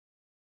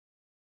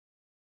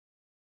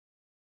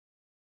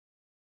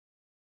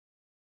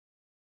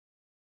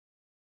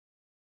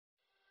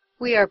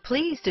We are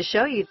pleased to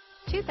show you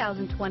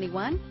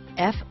 2021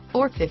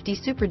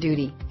 F-450 Super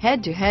Duty.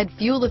 Head-to-head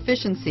fuel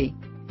efficiency,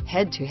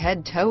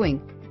 head-to-head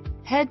towing,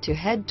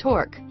 head-to-head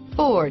torque.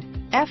 Ford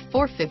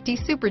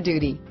F-450 Super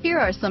Duty. Here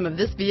are some of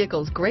this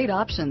vehicle's great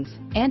options: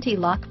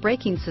 anti-lock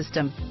braking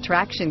system,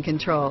 traction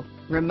control,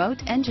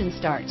 remote engine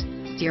start,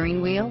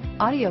 steering wheel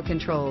audio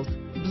controls,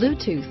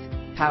 Bluetooth,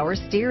 power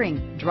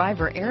steering,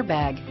 driver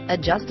airbag,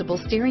 adjustable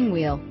steering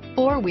wheel,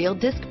 four-wheel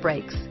disc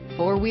brakes,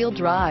 four-wheel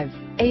drive,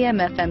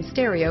 AM/FM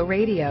stereo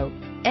radio,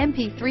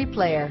 MP3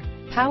 player,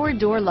 power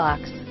door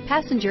locks,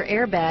 passenger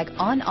airbag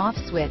on/off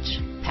switch,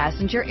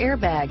 passenger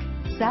airbag,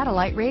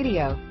 satellite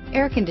radio,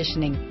 air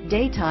conditioning,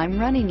 daytime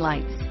running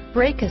lights,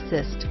 brake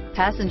assist,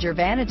 passenger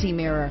vanity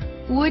mirror.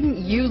 Wouldn't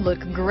you look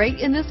great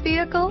in this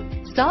vehicle?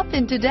 Stop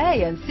in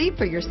today and see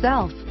for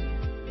yourself.